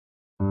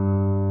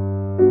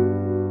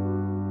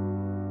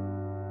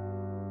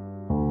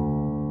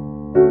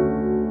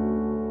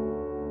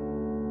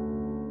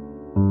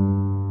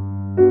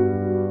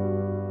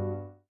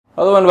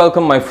Hello and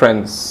welcome my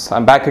friends.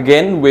 I'm back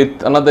again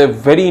with another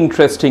very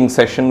interesting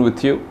session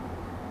with you.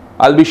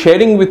 I'll be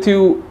sharing with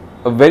you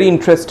a very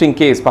interesting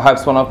case,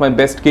 perhaps one of my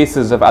best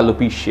cases of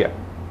alopecia.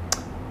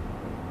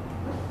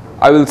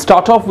 I will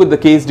start off with the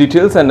case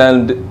details and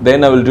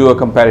then I will do a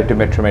comparative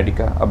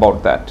Medica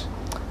about that.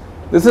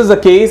 This is a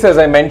case, as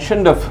I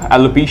mentioned, of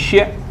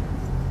alopecia,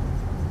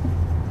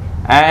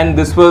 and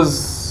this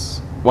was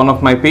one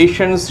of my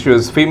patients. She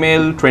was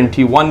female,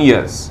 21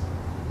 years.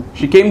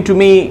 She came to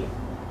me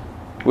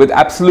with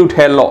absolute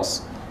hair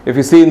loss. If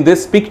you see in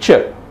this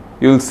picture,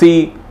 you will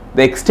see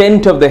the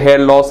extent of the hair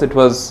loss. It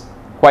was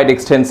quite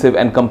extensive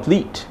and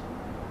complete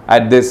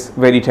at this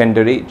very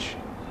tender age.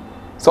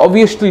 So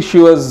obviously she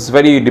was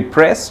very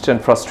depressed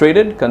and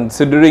frustrated,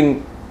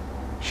 considering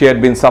she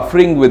had been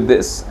suffering with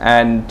this,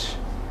 and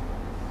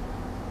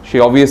she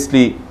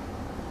obviously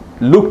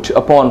looked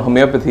upon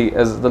homeopathy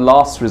as the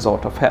last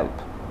resort of help.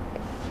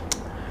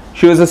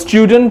 She was a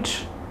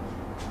student.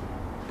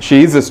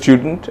 She is a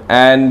student,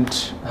 and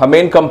her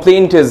main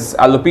complaint is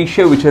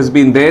alopecia, which has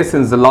been there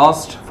since the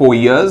last 4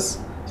 years.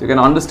 So you can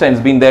understand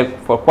it's been there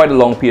for quite a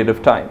long period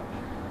of time.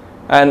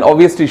 And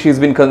obviously she's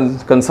been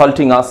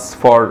consulting us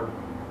for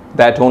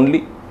that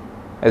only.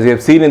 As you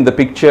have seen in the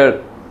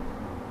picture,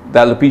 the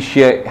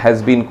alopecia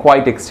has been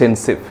quite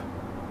extensive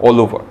all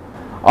over.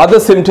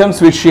 Other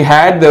symptoms which she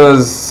had, there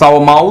was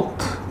sour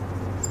mouth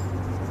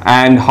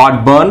and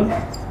heartburn.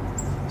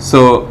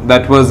 So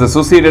that was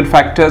associated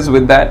factors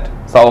with that.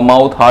 Sour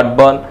mouth,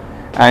 heartburn,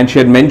 and she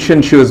had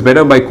mentioned she was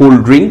better by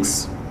cold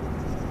drinks.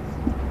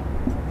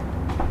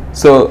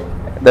 So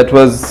that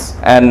was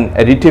an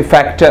additive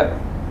factor.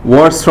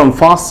 Worse from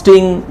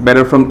fasting,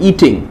 better from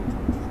eating.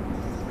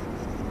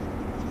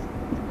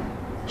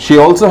 She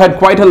also had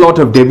quite a lot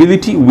of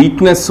debility.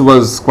 Weakness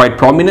was quite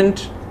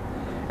prominent.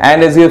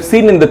 And as you have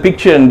seen in the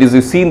picture, and as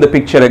you see in the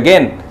picture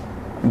again,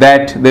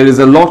 that there is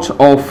a lot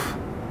of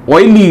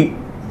oily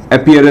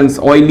appearance,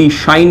 oily,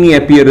 shiny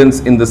appearance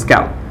in the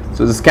scalp.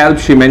 So the scalp,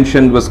 she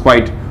mentioned, was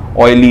quite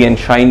oily and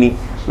shiny,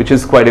 which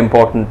is quite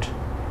important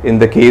in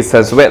the case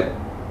as well.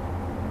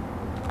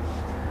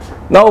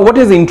 Now, what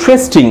is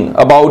interesting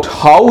about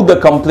how the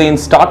complaint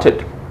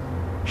started,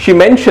 she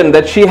mentioned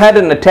that she had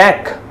an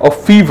attack of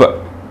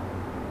fever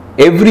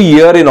every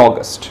year in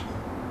August,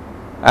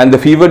 and the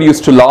fever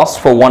used to last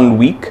for 1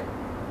 week.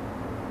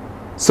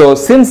 So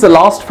since the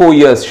last 4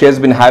 years, she has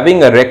been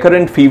having a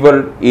recurrent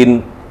fever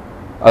in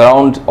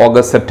around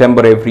August,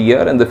 September every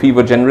year, and the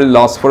fever generally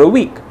lasts for a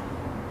week.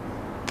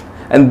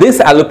 And this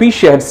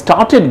alopecia had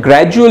started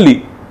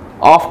gradually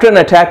after an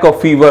attack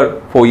of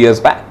fever 4 years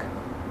back.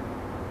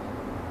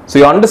 So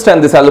you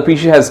understand this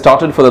alopecia has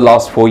started for the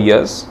last 4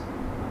 years,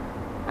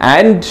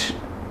 and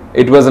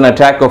it was an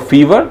attack of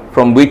fever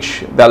from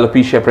which the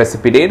alopecia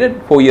precipitated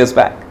 4 years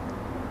back.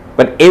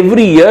 But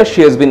every year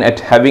she has been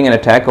having an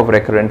attack of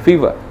recurrent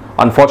fever.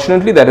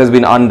 Unfortunately, that has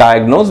been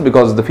undiagnosed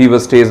because the fever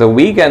stays a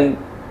week and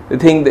they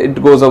think that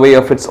it goes away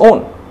of its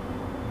own.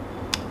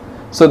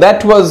 So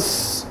that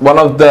was one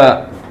of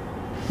the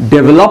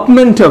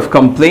development of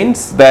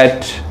complaints,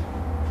 that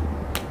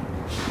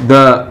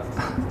the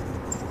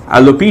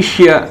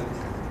alopecia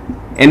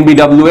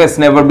NBWS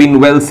never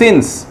been well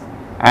since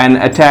an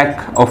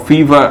attack of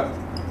fever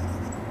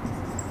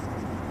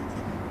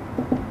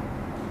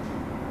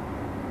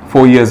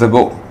 4 years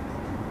ago.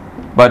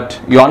 But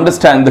you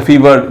understand the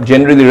fever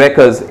generally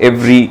recurs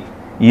every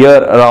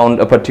year around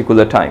a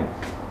particular time.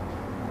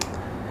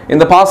 In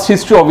the past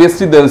history,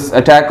 obviously this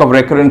attack of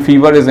recurrent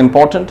fever is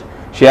important.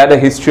 She had a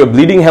history of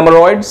bleeding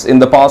hemorrhoids in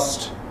the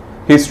past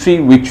history,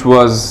 which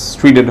was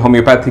treated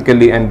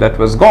homeopathically, and that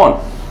was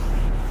gone.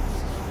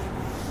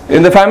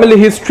 In the family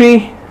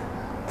history,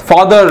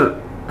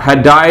 father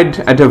had died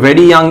at a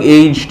very young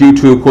age due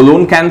to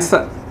colon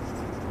cancer,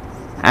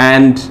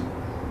 and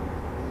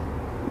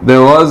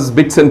there was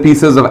bits and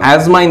pieces of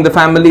asthma in the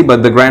family,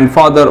 but the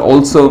grandfather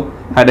also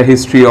had a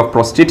history of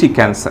prostatic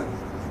cancer.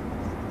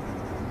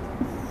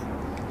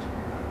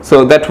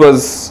 So that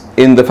was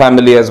in the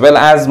family as well,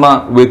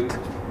 asthma with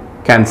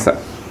cancer.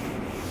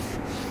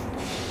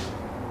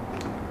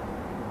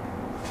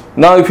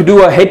 Now, if you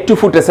do a head to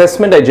foot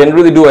assessment, I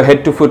generally do a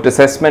head to foot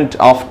assessment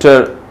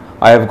after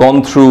I have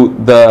gone through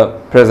the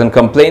present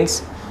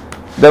complaints.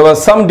 There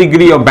was some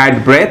degree of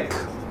bad breath.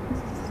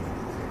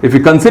 If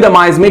you consider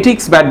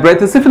miasmatics, bad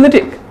breath is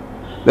syphilitic.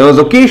 There was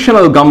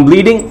occasional gum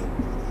bleeding.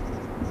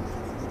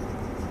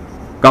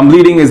 Gum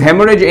bleeding is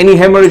hemorrhage. Any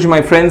hemorrhage,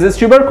 my friends, is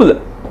tubercular.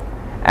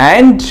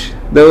 And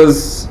there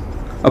was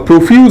a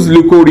profuse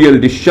leucorial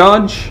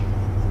discharge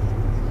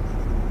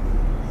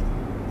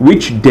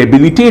which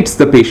debilitates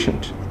the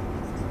patient.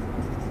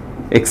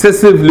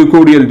 Excessive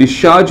leucorial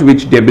discharge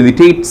which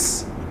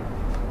debilitates.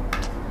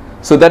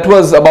 So that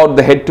was about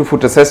the head to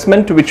foot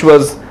assessment, which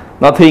was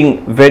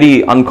nothing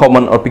very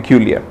uncommon or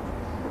peculiar.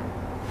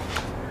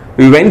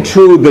 We went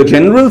through the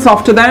generals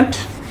after that,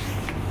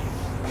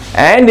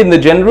 and in the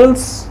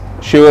generals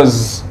she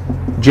was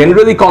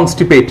generally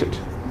constipated.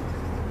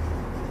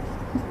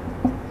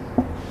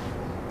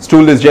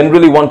 Stool is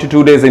generally 1 to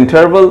 2 days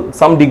interval,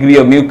 some degree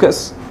of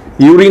mucus.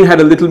 Urine had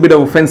a little bit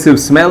of offensive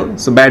smell,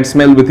 so bad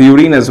smell with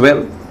urine as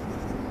well.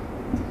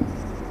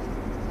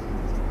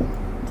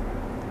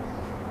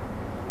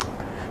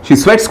 She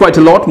sweats quite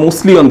a lot,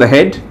 mostly on the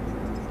head.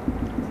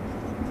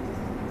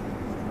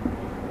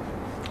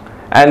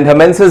 And her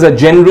menses are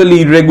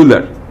generally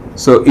irregular.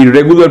 So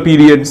irregular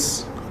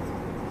periods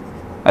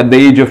at the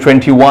age of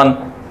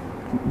 21,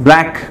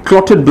 black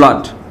clotted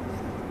blood.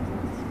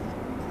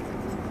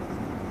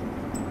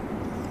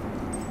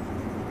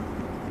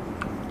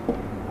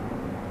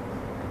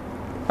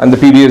 And the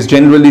periods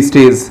generally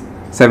stays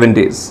 7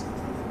 days.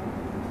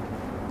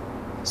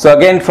 So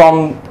again,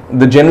 from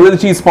the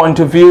generalities point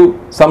of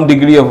view, some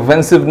degree of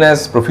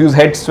offensiveness, profuse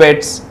head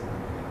sweats,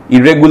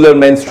 irregular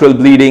menstrual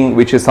bleeding,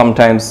 which is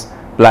sometimes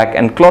black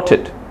and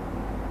clotted.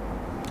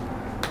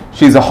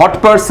 She is a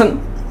hot person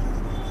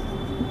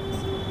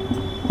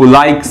who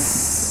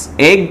likes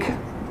egg,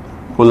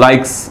 who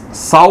likes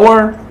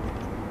sour.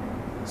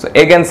 So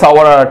egg and sour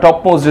are her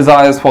topmost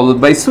desires,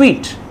 followed by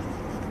sweet.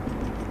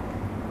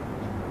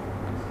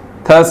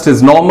 Thirst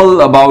is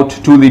normal, about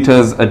 2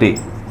 liters a day.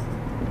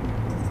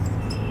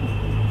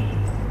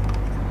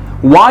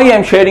 Why I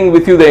am sharing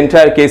with you the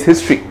entire case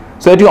history?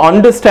 So that you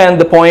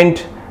understand the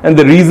point and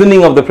the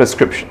reasoning of the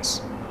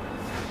prescriptions.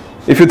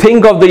 If you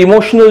think of the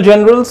emotional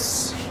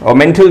generals or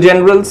mental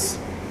generals,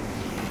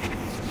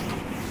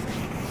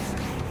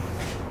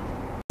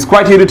 it's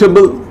quite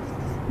irritable,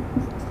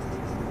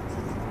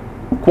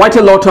 quite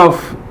a lot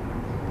of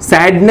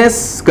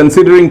sadness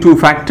considering 2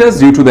 factors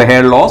due to the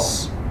hair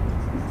loss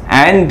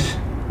and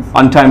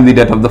untimely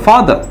death of the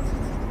father.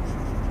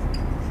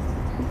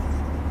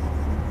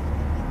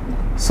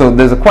 So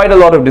there's quite a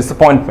lot of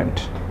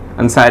disappointment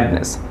and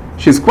sadness.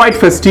 She's quite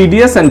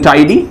fastidious and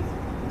tidy,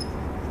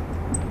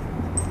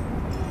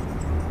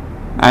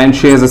 and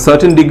she has a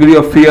certain degree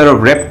of fear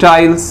of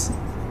reptiles,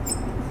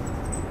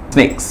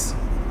 snakes.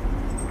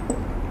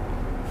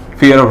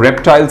 Fear of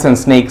reptiles and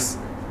snakes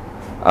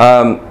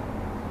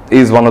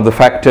is one of the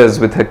factors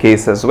with her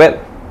case as well.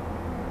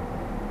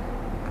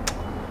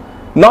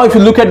 Now if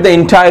you look at the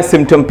entire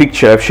symptom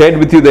picture, I've shared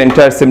with you the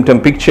entire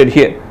symptom picture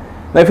here.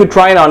 Now if you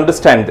try and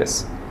understand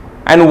this,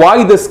 and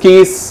why this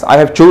case I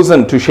have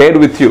chosen to share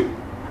with you,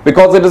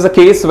 because it is a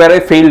case where I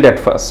failed at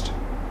first,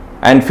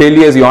 and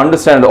failure, as you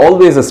understand,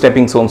 always a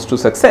stepping stones to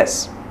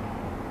success.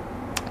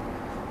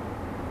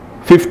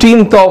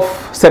 15th of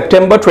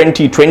September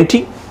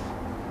 2020,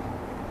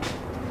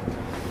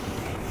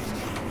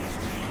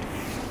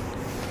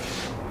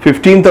 so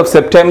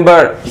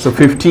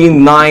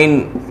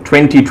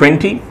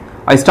 15/9/2020,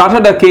 I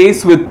started a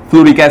case with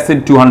fluoric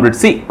acid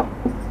 200C,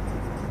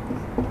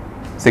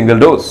 single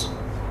dose.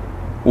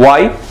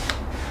 Why?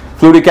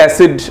 Fluoric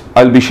acid,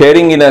 I'll be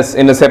sharing in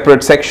a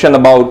separate section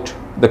about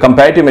the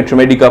comparative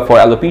Medica for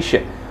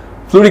alopecia.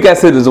 Fluoric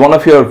acid is one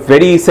of your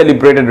very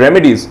celebrated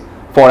remedies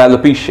for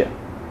alopecia.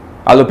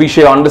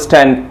 Alopecia, you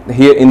understand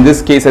here in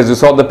this case, as you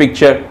saw the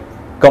picture,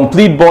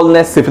 complete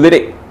baldness,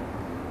 syphilitic.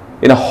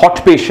 In a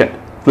hot patient,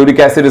 fluoric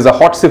acid is a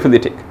hot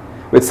syphilitic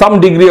with some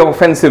degree of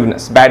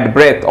offensiveness, bad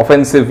breath,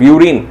 offensive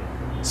urine.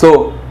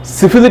 So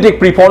syphilitic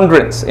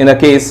preponderance in a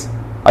case,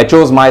 I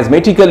chose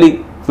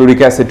miasmatically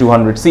fluoric acid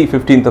 200C,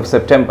 15th of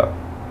September.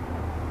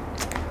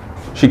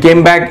 She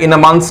came back in a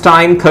month's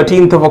time,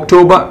 13th of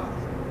October.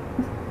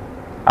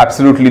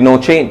 Absolutely no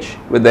change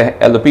with the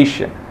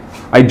alopecia.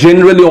 I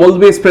generally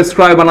always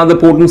prescribe another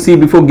potency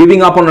before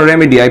giving up on a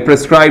remedy. I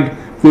prescribed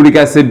fluoric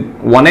acid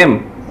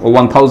 1M or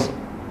 1000.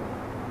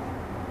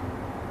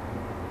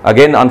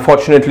 Again,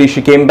 unfortunately,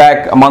 she came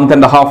back a month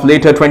and a half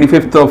later,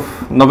 25th of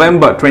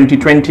November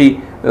 2020.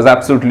 There's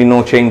absolutely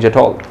no change at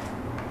all.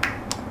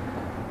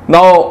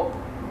 Now,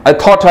 I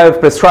thought I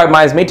have prescribed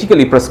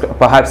miasmatically,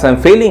 perhaps I'm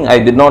failing. I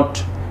did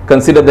not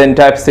consider the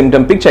entire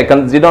symptom picture. I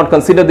did not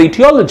consider the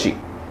etiology.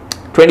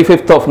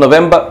 25th of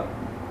November,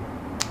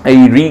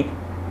 I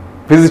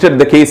revisited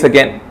the case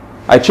again.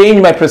 I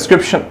changed my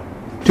prescription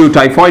to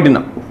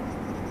typhoidinum.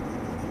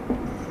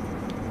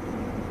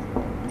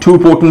 2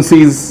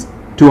 potencies,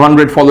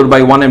 200 followed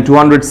by 1M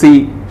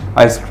 200C.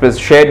 I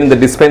shared in the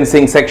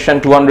dispensing section,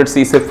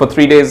 200C SIF for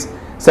 3 days,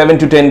 7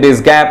 to 10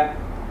 days gap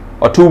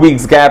or 2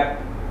 weeks gap,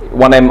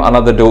 1M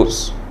another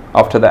dose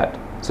after that.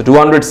 So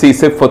 200C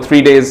SIF for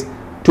 3 days,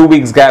 2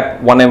 weeks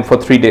gap, 1M for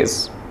 3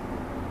 days.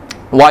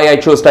 Why I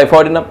chose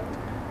typhoidinum?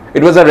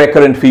 It was a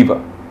recurrent fever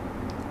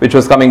which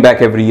was coming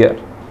back every year,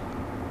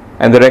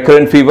 and the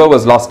recurrent fever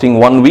was lasting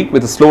 1 week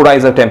with a slow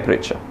rise of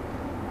temperature.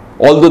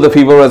 Although the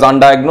fever was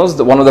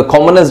undiagnosed, one of the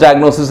commonest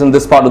diagnoses in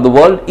this part of the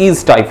world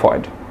is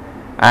typhoid,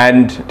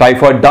 and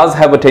typhoid does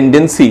have a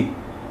tendency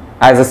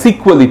as a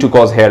sequelae to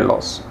cause hair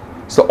loss.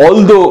 So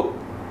although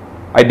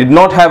I did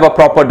not have a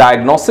proper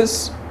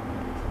diagnosis,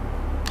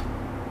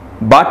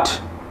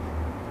 but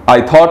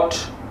I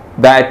thought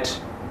that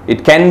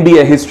it can be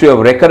a history of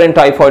recurrent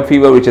typhoid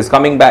fever which is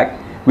coming back,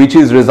 which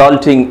is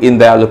resulting in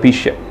the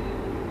alopecia.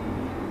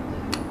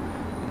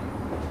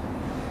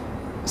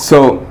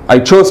 So I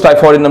chose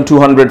typhoidinum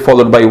 200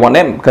 followed by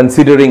 1M,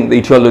 considering the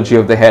etiology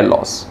of the hair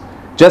loss.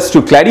 Just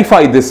to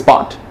clarify this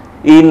part,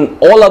 in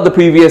all other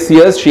previous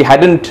years she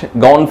hadn't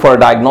gone for a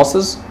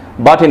diagnosis,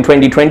 But in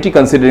 2020,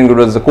 considering it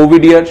was the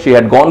COVID year, she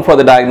had gone for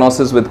the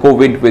diagnosis with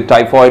COVID, with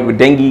typhoid, with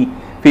dengue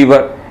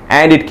fever,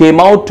 and it came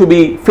out to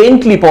be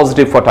faintly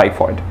positive for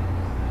typhoid,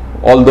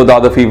 although the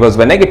other fevers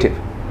were negative.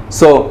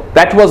 So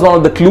that was one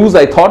of the clues.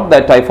 I thought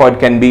that typhoid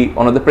can be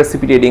one of the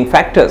precipitating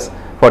factors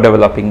for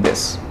developing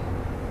this.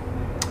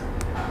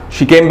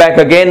 She came back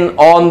again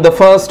on the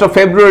 1st of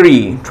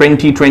February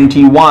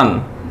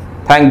 2021.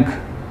 Thank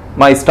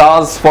my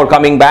stars for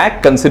coming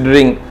back,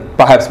 considering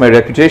perhaps my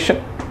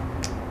reputation.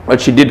 But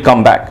she did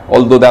come back,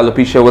 although the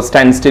alopecia was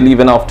standstill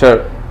even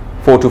after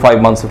 4 to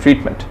 5 months of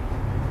treatment.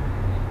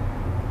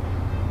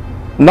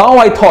 Now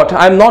I thought,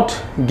 I'm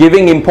not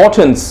giving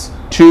importance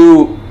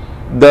to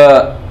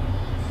the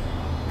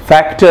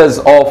factors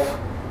of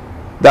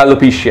the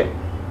alopecia.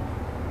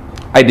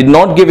 I did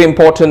not give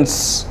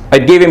importance. I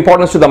gave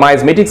importance to the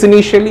miasmatics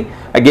initially.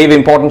 I gave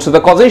importance to the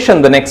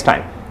causation the next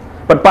time.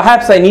 But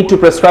perhaps I need to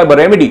prescribe a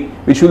remedy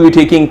which will be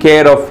taking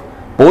care of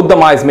both the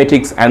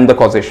miasmatics and the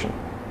causation.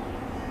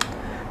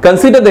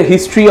 Consider the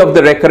history of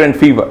the recurrent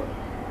fever.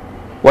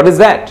 What is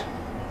that?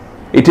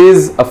 It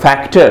is a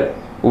factor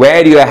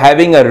where you are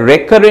having a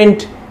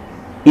recurrent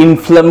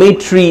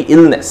inflammatory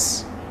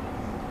illness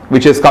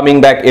which is coming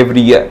back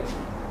every year.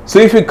 So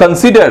if you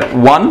consider,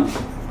 one,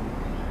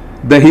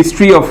 the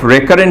history of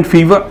recurrent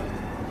fever.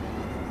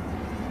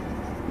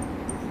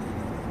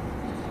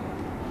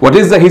 What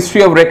is the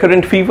history of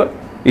recurrent fever?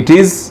 It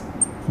is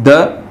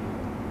the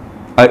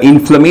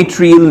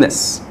inflammatory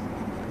illness.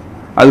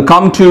 I'll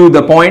come to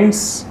the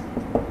points.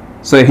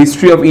 So a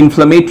history of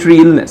inflammatory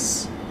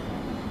illness.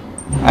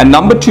 And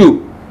number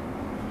two,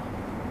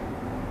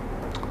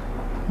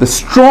 the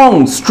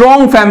strong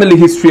family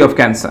history of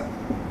cancer.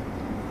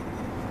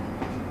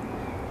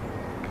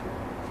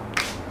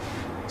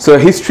 So a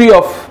history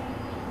of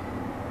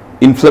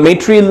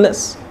inflammatory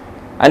illness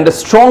and a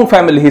strong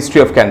family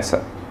history of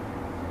cancer.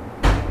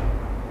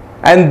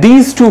 And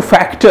these two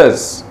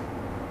factors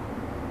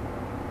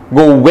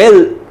go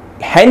well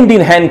hand in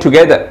hand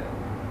together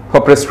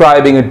for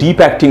prescribing a deep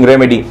acting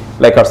remedy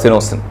like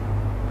carcinosin.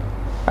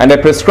 And I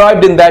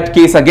prescribed in that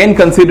case, again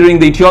considering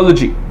the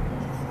etiology,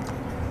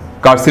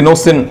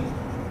 carcinosin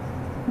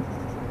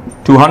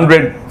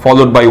 200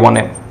 followed by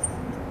 1M.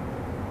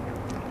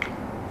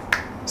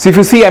 So if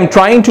you see, I'm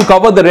trying to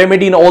cover the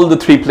remedy in all the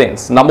three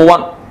planes. Number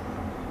one,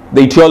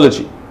 the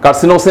etiology.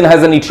 Carcinosin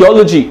has an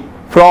etiology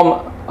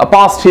from a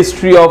past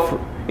history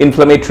of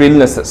inflammatory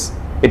illnesses.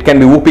 It can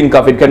be whooping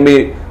cough, it can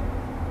be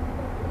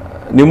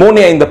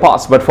pneumonia in the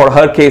past, but for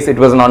her case it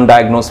was an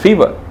undiagnosed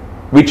fever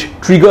which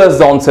triggers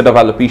the onset of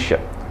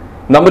alopecia.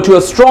 Number two,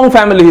 a strong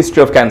family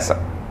history of cancer.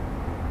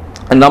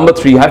 And number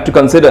three, you have to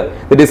consider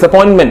the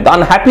disappointment, the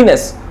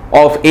unhappiness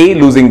of A,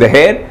 losing the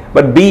hair,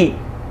 but B,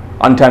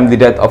 untimely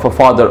death of a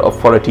father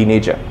for a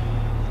teenager.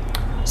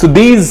 So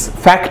these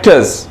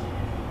factors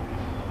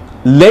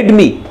led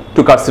me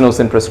to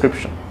carcinosin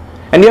prescription.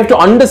 And you have to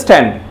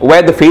understand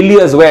where the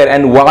failures were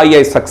and why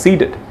I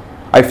succeeded.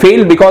 I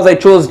failed because I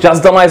chose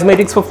just the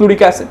miasmatics for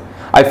fluoric acid.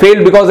 I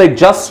failed because I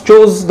just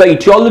chose the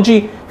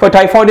etiology for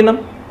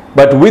typhoidinum.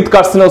 But with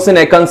carcinosin,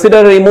 I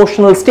considered her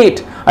emotional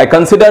state. I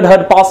considered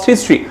her past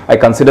history. I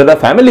considered her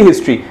family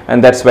history.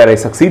 And that's where I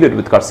succeeded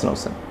with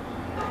carcinosin.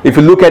 If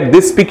you look at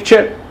this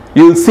picture,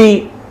 you'll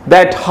see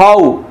that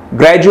how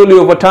gradually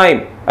over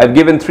time, I've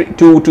given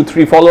 2 to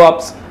 3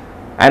 follow-ups,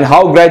 and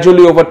how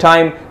gradually over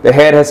time the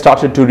hair has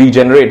started to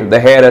regenerate, the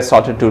hair has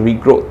started to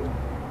regrow.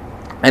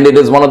 And it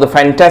is one of the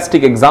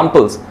fantastic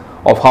examples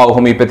of how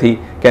homeopathy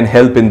can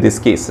help in these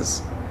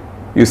cases.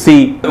 You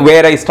see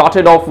where I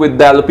started off with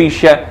the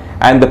alopecia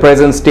and the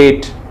present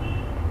state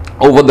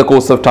over the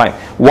course of time.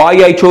 Why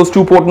I chose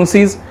 2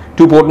 potencies?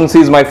 2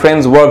 potencies, my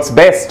friends, works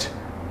best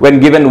when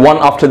given one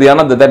after the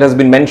another. That has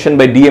been mentioned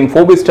by D.M.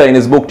 Fobister in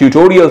his book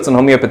Tutorials on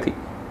Homeopathy.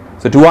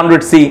 So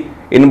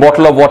 200C in a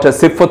bottle of water,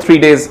 sip for 3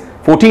 days,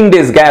 14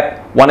 days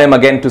gap, 1M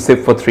again to sip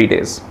for 3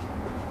 days.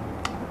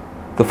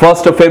 The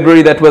 1st of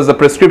February, that was the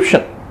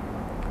prescription.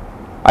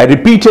 I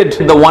repeated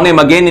the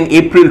 1M again in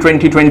April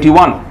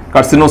 2021,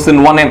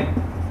 carcinosin 1M.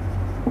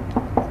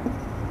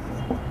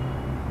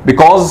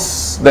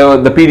 Because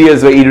the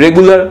periods were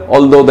irregular,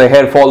 although the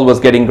hair fall was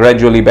getting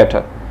gradually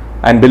better.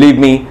 And believe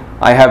me,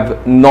 I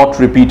have not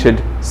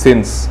repeated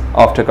since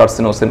after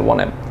carcinosin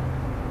 1M.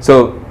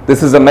 So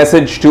this is a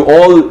message to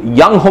all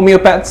young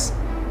homeopaths,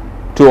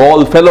 to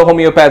all fellow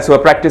homeopaths who are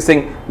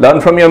practicing.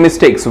 Learn from your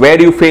mistakes, where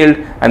you failed,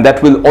 and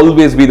that will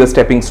always be the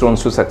stepping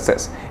stones to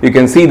success. You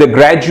can see the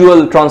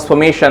gradual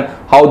transformation,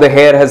 how the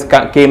hair has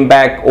came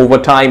back over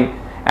time,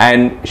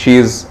 and she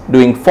is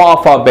doing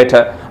far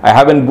better. I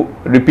haven't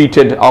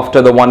repeated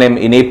after the 1M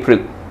in April,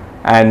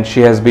 and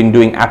she has been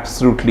doing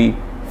absolutely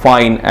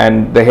fine,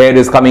 and the hair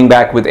is coming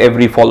back with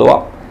every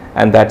follow-up,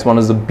 and that's one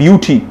of the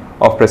beauty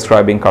of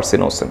prescribing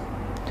carcinosin.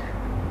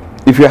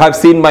 If you have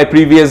seen my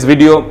previous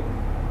video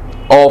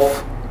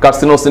of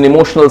carcinosin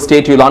emotional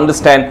state, you'll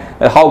understand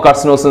how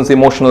carcinosin's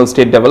emotional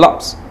state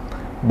develops.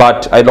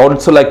 But I'd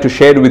also like to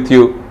share with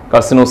you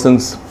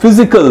carcinosin's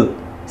physical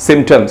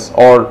symptoms,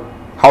 or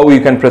how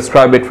you can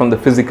prescribe it from the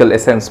physical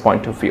essence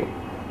point of view.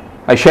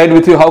 I shared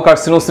with you how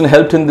carcinosin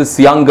helped in this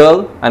young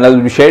girl, and I will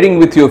be sharing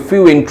with you a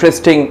few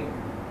interesting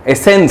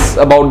essence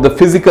about the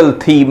physical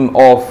theme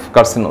of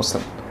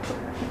carcinosin.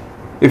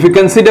 If you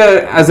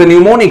consider as a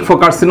mnemonic for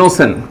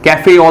carcinosin,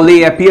 cafe au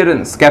lait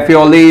appearance. Cafe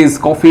au lait is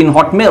coffee in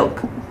hot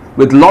milk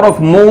with lot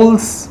of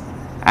moles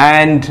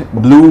and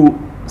blue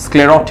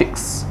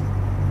sclerotics.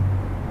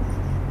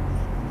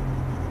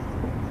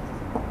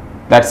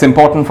 That's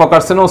important for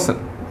carcinosin.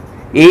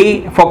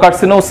 A for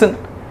carcinosin,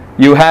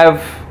 you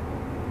have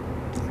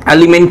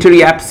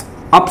alimentary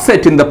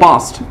upset in the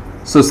past.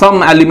 So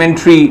some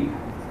alimentary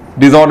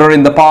disorder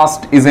in the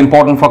past is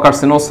important for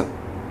carcinosin.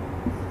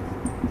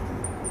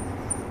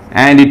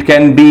 And it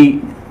can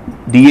be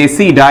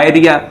DAC,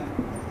 diarrhea,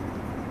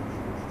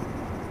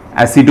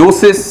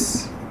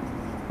 acidosis,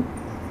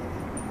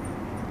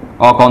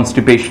 or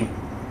constipation.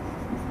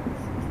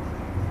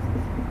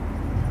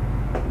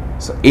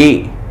 So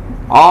A.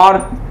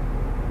 R,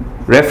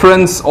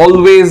 reference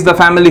always the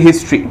family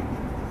history.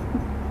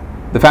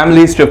 The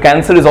family history of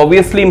cancer is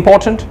obviously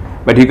important,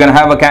 but you can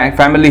have a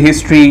family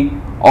history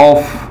of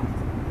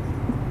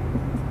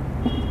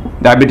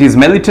diabetes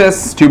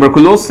mellitus,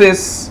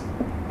 tuberculosis,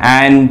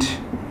 and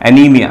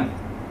anemia,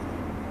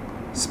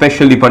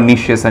 especially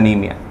pernicious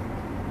anemia.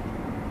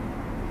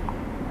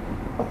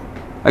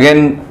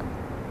 Again,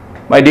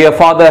 my dear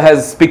father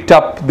has picked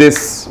up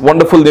this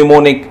wonderful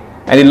mnemonic,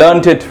 and he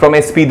learnt it from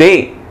S.P.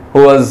 Day,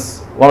 who was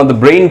one of the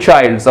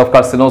brainchilds of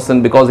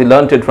carcinosin, because he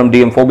learnt it from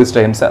D.M.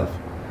 Fobister himself.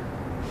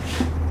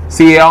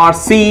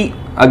 CARC,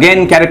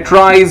 again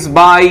characterized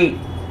by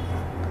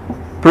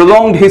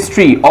prolonged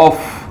history of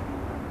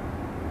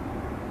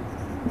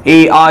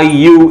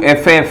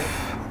AIUFF,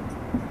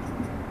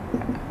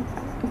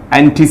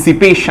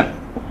 anticipation,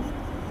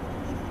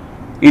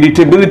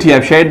 irritability.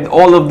 I've shared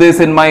all of this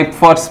in my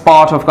first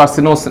part of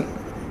carcinosin.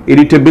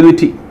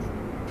 Irritability,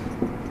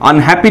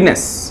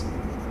 unhappiness,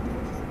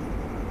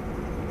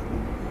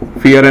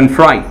 fear and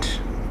fright.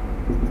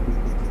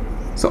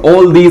 So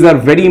all these are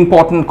very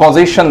important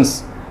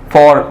causations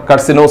for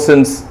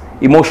carcinosin's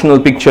emotional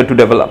picture to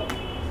develop.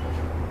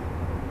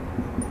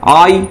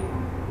 I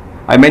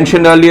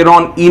mentioned earlier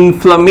on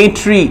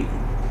inflammatory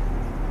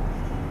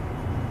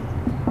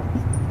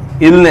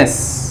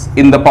illness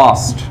in the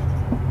past.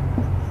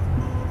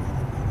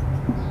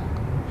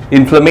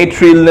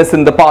 Inflammatory illness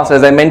in the past,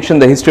 as I mentioned,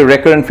 the history of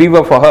recurrent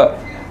fever for her,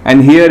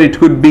 and here it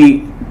could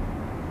be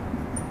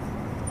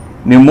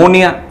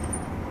pneumonia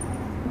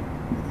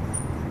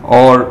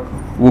or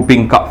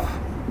whooping cough.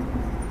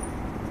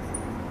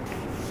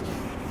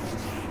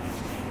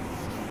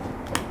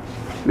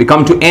 We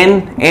come to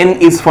N.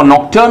 N is for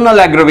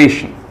nocturnal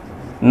aggravation,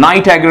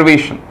 night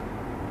aggravation.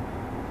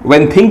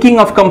 When thinking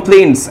of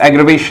complaints,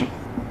 aggravation.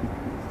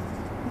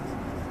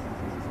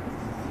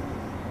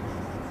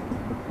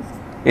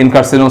 In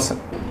carcinosin.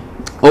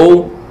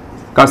 O,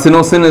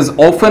 carcinosin is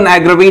often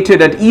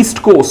aggravated at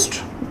East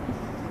Coast,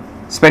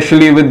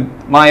 especially with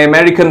my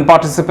American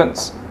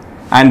participants,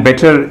 and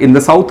better in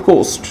the South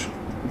Coast.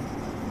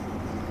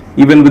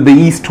 Even with the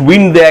east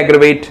wind they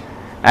aggravate,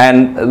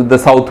 and with the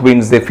south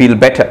winds they feel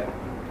better.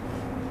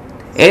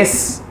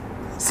 S,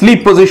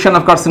 sleep position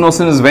of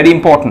carcinosin is very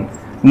important.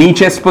 Knee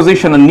chest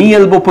position, a knee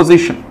elbow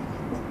position.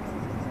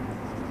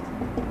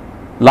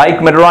 Like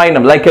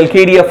medorrhinum, like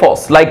calcaria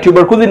fos, like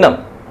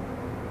tuberculinum,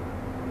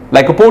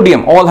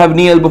 lycopodium, all have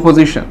knee elbow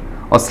position.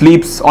 Or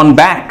sleeps on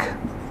back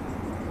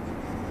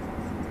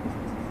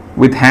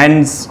with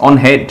hands on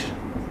head,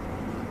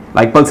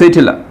 like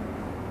pulsatilla.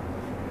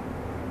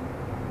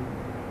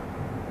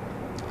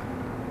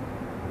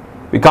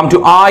 We come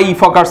to I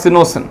for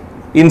carcinosin.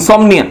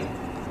 Insomnia.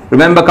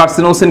 Remember,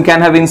 carcinosin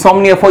can have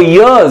insomnia for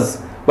years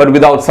but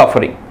without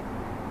suffering.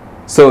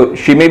 So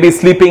she may be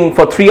sleeping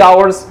for 3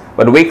 hours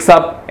but wakes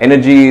up,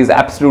 energy is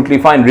absolutely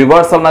fine.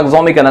 Reversal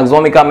anaxomica,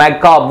 anaxomica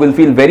mag carb will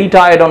feel very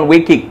tired on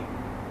waking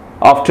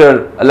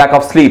after a lack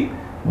of sleep,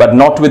 but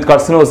not with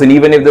carcinosin.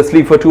 Even if they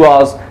sleep for 2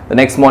 hours, the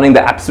next morning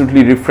they're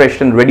absolutely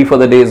refreshed and ready for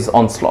the day's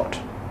onslaught.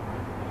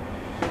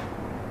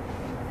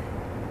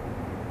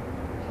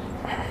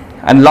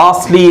 And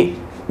lastly,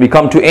 we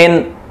come to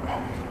N.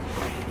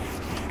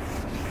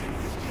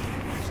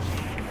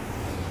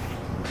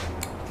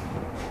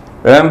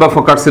 Remember,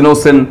 for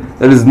carcinosin,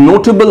 there is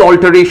notable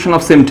alteration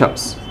of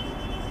symptoms.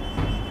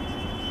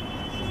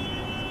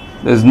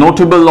 There is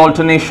notable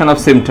alternation of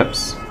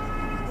symptoms.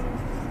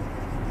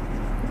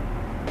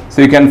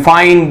 So you can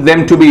find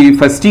them to be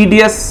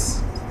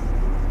fastidious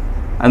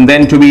and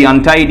then to be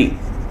untidy.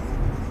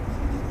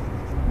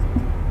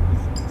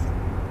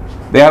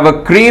 They have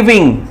a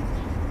craving,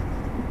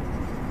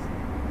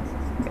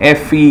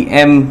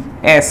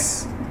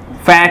 FEMS,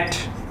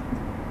 fat,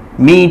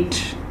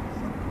 meat,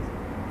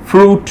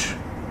 fruit,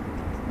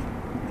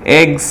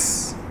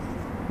 eggs,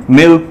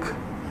 milk,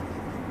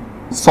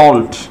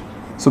 salt.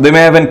 So they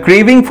may have a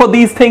craving for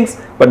these things,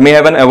 but may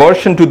have an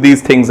aversion to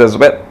these things as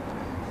well.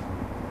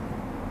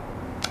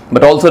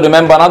 But also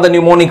remember another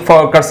mnemonic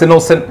for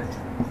carcinosin,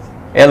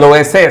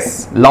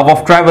 LOSS, love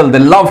of travel. They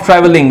love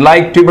traveling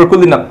like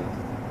tuberculinum.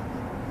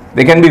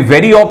 They can be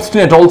very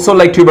obstinate also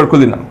like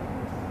tuberculinum.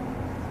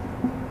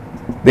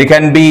 They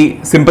can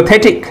be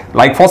sympathetic,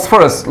 like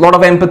phosphorus, a lot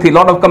of empathy, a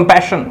lot of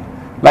compassion,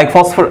 like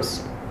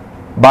phosphorus.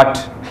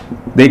 But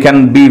they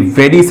can be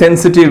very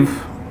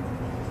sensitive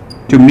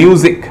to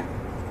music,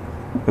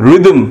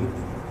 rhythm,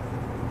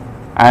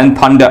 and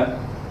thunder,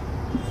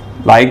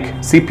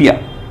 like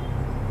sepia,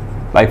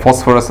 like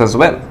phosphorus as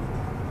well.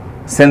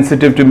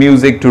 Sensitive to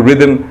music, to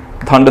rhythm,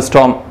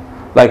 thunderstorm,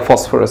 like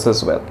phosphorus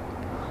as well.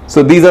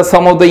 So these are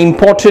some of the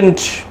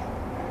important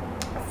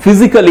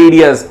physical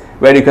areas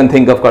where you can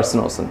think of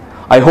carcinosin.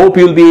 I hope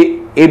you'll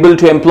be able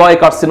to employ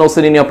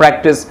carcinosin in your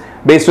practice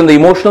based on the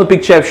emotional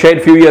picture I've shared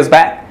a few years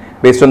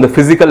back, based on the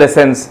physical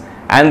essence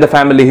and the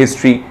family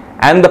history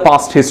and the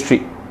past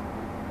history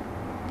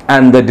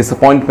and the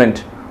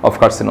disappointment of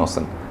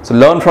carcinosin. So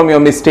learn from your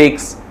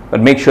mistakes,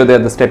 but make sure they're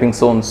the stepping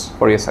stones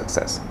for your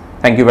success.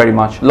 Thank you very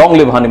much. Long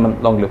live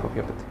Hanuman, long live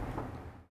homeopathy.